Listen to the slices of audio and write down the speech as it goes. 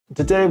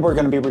Today we're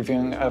going to be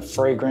reviewing a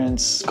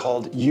fragrance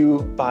called You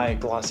by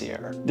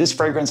Glossier. This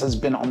fragrance has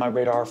been on my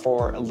radar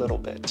for a little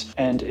bit,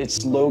 and its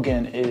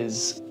slogan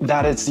is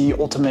that it's the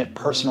ultimate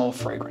personal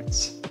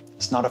fragrance.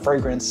 It's not a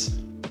fragrance,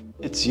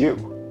 it's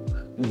you.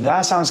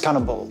 That sounds kind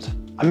of bold.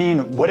 I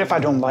mean, what if I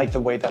don't like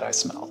the way that I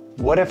smell?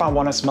 What if I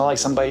want to smell like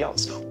somebody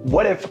else?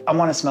 What if I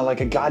want to smell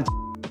like a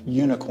goddamn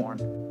unicorn?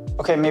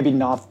 Okay, maybe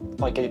not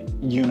like a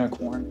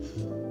unicorn.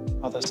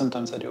 Although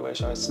sometimes I do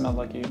wish I smelled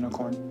like a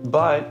unicorn,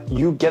 but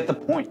you get the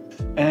point.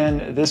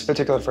 And this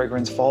particular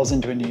fragrance falls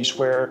into a niche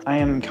where I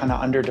am kind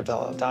of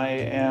underdeveloped. I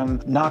am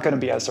not going to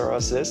be as thorough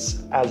as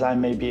this as I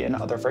may be in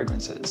other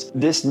fragrances.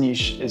 This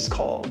niche is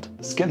called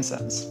skin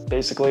scents.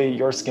 Basically,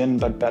 your skin,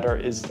 but better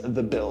is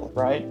the bill,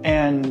 right?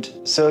 And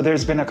so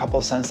there's been a couple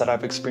of scents that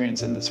I've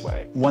experienced in this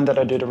way. One that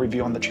I did a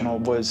review on the channel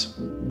was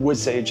Wood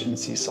Sage and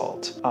Sea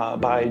Salt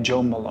by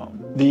Joe Malone.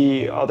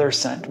 The other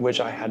scent, which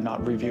I had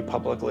not reviewed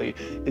publicly,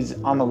 is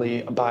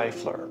Amelie by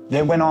Fleur.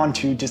 They went on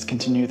to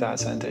discontinue that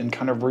scent and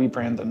kind of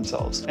rebrand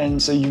themselves.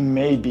 And so you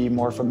may be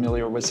more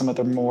familiar with some of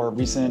their more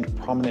recent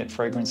prominent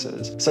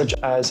fragrances, such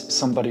as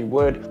Somebody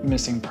Would,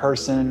 Missing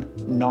Person,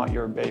 Not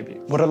Your Baby.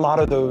 What a lot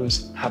of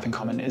those have in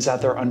common is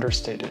that they're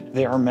understated.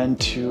 They are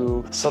meant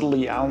to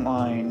subtly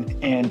outline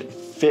and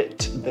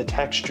fit the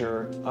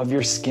texture of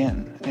your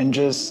skin and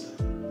just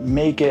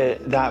make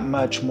it that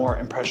much more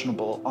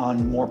impressionable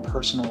on more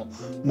personal,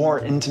 more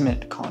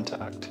intimate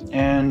contact,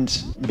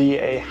 and be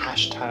a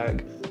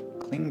hashtag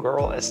clean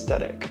girl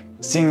aesthetic.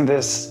 Seeing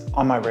this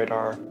on my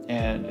radar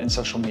and in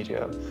social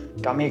media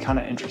got me kind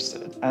of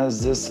interested,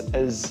 as this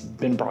has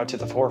been brought to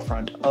the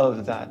forefront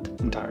of that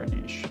entire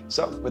niche.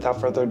 So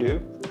without further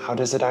ado, how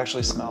does it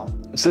actually smell?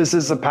 So this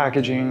is the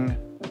packaging.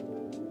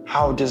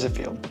 How does it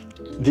feel?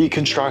 The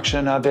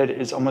construction of it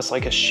is almost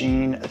like a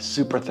sheen, a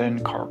super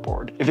thin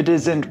cardboard. If it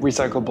isn't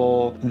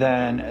recyclable,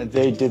 then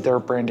they did their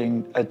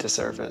branding a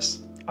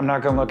disservice. I'm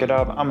not gonna look it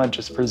up, I'm gonna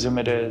just presume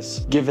it is,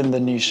 given the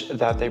niche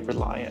that they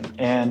rely in.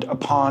 And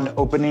upon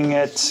opening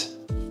it,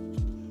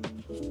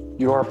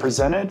 you are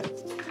presented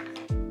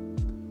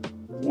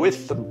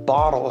with the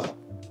bottle.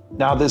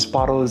 Now this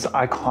bottle is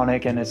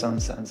iconic in its own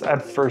sense.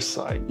 At first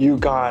sight, you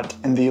got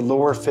in the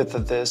lower fifth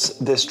of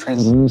this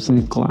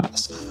translucent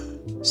glass,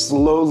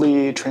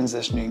 slowly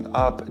transitioning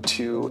up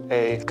to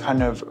a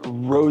kind of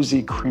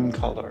rosy cream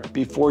color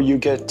before you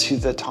get to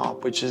the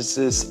top, which is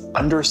this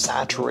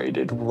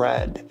undersaturated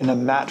red in a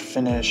matte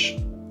finish.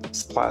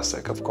 It's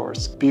plastic, of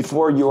course,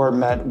 before you are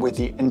met with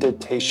the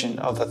indentation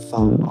of a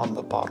thumb on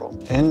the bottle.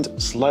 And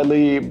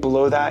slightly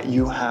below that,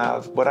 you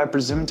have what I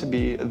presume to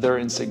be their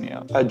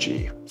insignia, a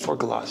G for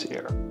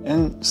Glossier.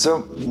 And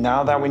so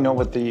now that we know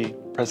what the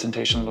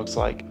presentation looks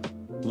like,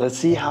 let's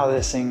see how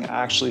this thing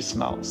actually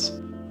smells.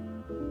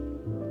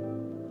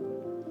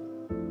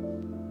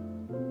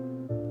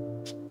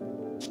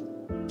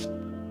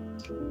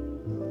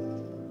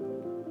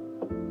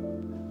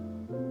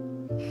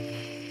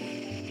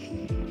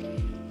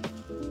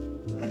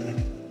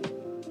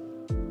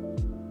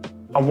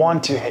 I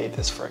want to hate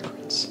this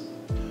fragrance.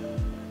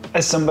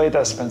 As somebody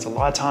that spends a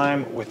lot of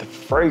time with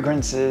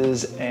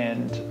fragrances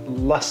and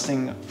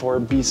lusting for a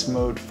beast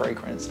mode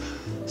fragrance,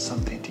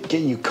 something to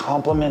get you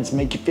compliments,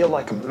 make you feel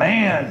like a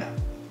man,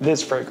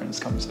 this fragrance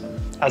comes in.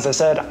 As I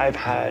said, I've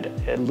had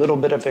a little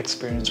bit of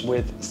experience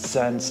with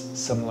scents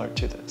similar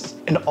to this,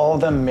 and all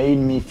of them made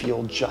me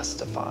feel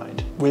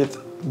justified.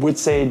 With Wood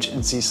Sage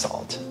and Sea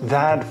Salt,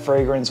 that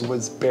fragrance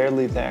was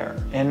barely there,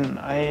 and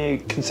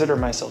I consider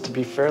myself to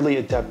be fairly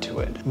adept to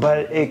it,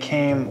 but it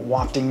came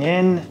wafting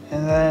in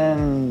and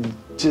then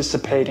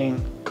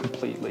dissipating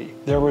completely.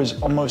 There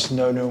was almost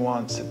no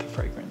nuance to the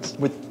fragrance.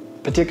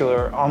 With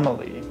particular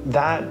Amelie,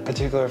 that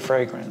particular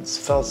fragrance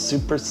felt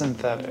super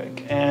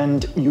synthetic,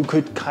 and you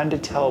could kind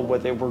of tell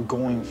what they were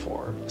going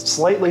for.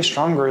 Slightly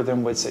stronger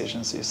than Wood Sage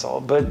and Sea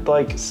Salt, but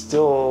like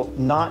still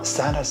not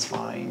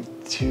satisfying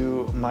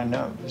to my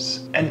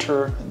nose.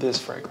 Enter this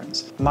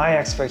fragrance. My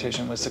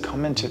expectation was to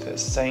come into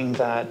this saying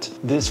that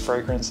this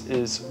fragrance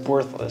is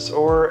worthless,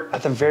 or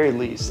at the very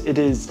least, it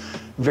is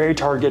very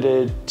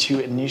targeted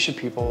to a niche of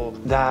people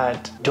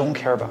that don't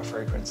care about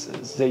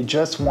fragrances. They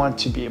just want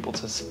to be able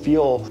to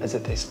feel as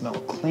if they smell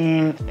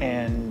clean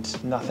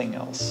and nothing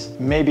else.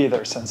 Maybe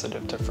they're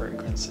sensitive to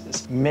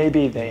fragrances.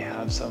 Maybe they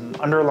have some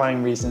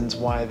underlying reasons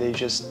why they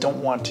just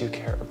don't want to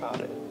care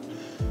about it.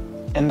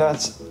 And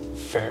that's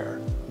fair.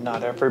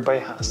 Not everybody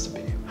has to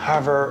be.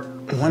 However,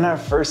 when I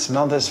first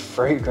smelled this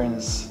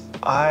fragrance,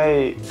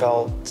 I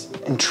felt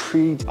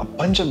intrigued, a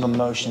bunch of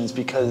emotions,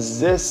 because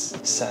this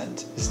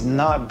scent is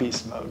not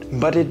beast mode,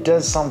 but it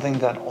does something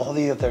that all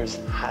the others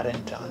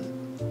hadn't done.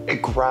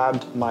 It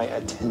grabbed my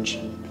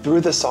attention.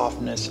 Through the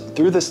softness,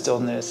 through the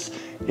stillness,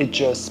 it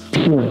just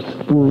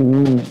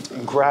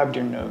grabbed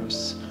your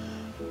nose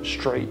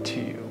straight to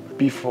you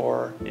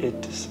before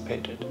it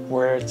dissipated,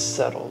 where it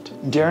settled,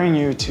 daring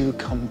you to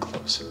come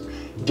closer,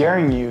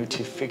 daring you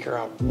to figure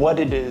out what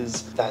it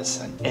is that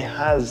scent. It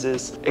has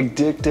this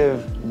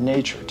addictive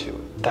nature to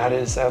it. That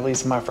is at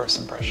least my first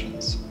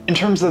impressions. In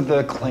terms of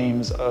the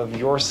claims of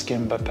your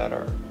skin but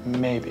better,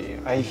 maybe.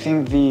 I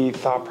think the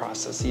thought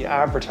process, the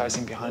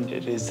advertising behind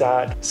it is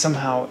that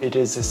somehow it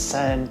is a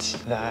scent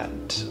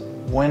that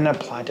when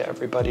applied to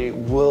everybody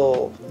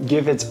will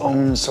give its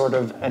own sort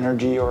of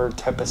energy or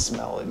type of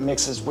smell. It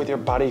mixes with your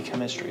body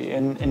chemistry.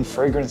 And in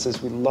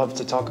fragrances, we love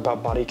to talk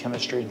about body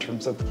chemistry in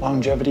terms of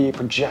longevity,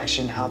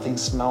 projection, how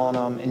things smell on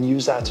them, and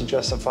use that to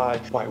justify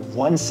why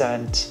one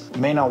scent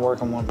may not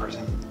work on one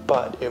person,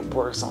 but it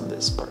works on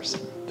this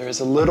person. There's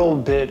a little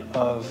bit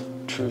of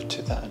truth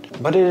to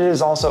that, but it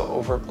is also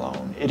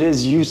overblown. It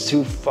is used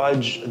to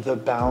fudge the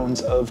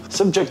bounds of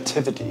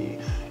subjectivity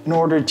in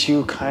order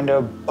to kind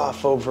of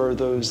buff over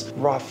those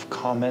rough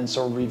comments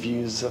or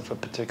reviews of a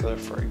particular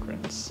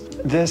fragrance.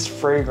 This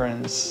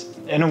fragrance,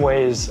 in a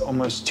way, is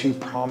almost too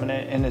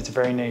prominent in its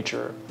very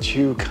nature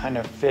to kind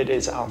of fit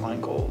its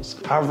outline goals.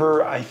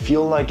 However, I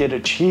feel like it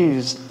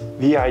achieves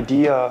the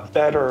idea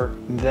better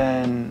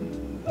than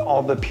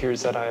all the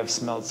peers that I have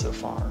smelled so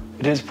far.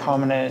 It is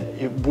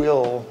prominent. It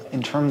will,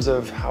 in terms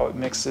of how it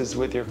mixes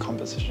with your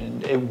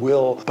composition, it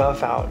will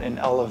buff out and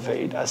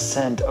elevate a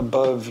scent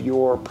above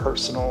your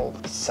personal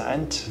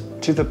scent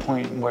to the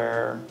point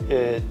where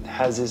it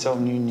has its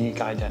own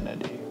unique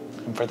identity.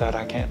 And for that,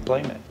 I can't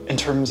blame it. In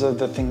terms of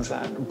the things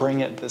that bring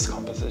it this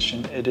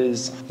composition, it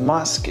is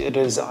musk, it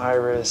is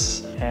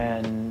iris,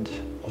 and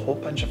a whole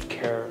bunch of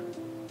care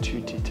to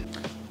detail.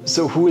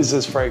 So who is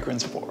this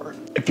fragrance for?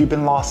 If you've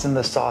been lost in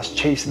the sauce,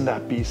 chasing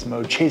that beast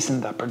mode, chasing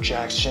that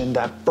projection,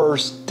 that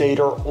first date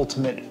or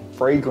ultimate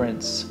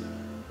fragrance,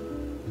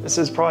 this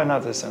is probably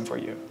not the scent for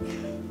you.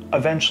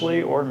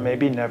 Eventually, or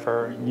maybe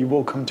never, you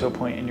will come to a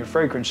point in your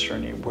fragrance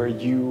journey where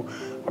you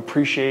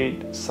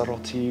appreciate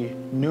subtlety,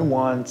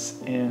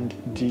 nuance, and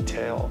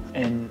detail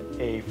in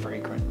a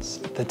fragrance.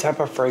 The type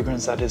of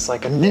fragrance that is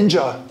like a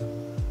ninja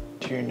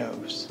to your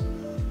nose,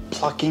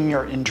 plucking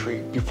your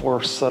intrigue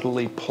before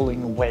subtly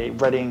pulling away,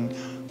 readying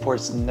for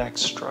its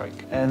next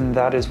strike. And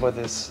that is what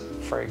this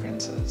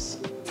fragrance is.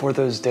 For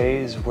those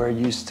days where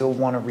you still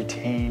want to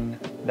retain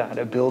that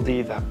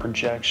ability, that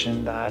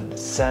projection, that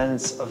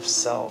sense of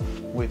self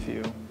with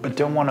you, but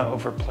don't want to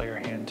overplay your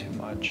hand too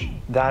much.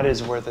 That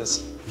is where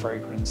this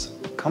fragrance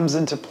comes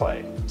into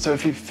play. So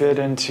if you fit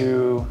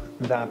into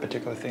that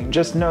particular thing,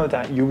 just know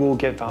that you will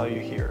get value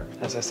here.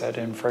 As I said,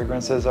 in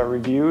fragrances I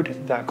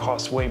reviewed that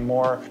cost way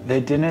more, they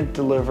didn't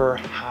deliver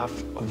half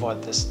of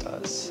what this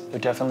does. There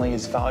definitely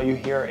is value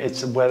here.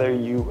 It's whether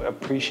you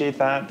appreciate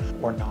that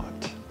or not.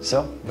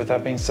 So with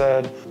that being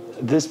said,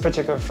 this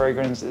particular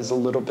fragrance is a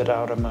little bit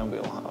out of my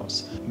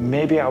wheelhouse.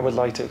 Maybe I would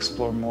like to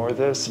explore more of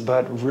this,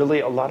 but really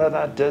a lot of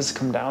that does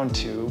come down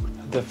to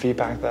the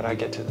feedback that I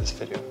get to this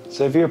video.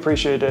 So if you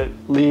appreciate it,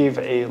 leave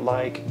a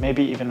like,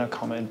 maybe even a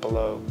comment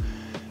below,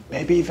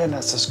 maybe even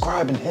a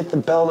subscribe and hit the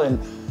bell and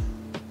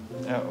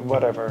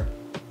whatever.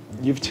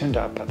 You've tuned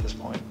up at this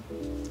point.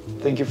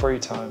 Thank you for your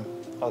time.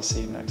 I'll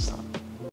see you next time.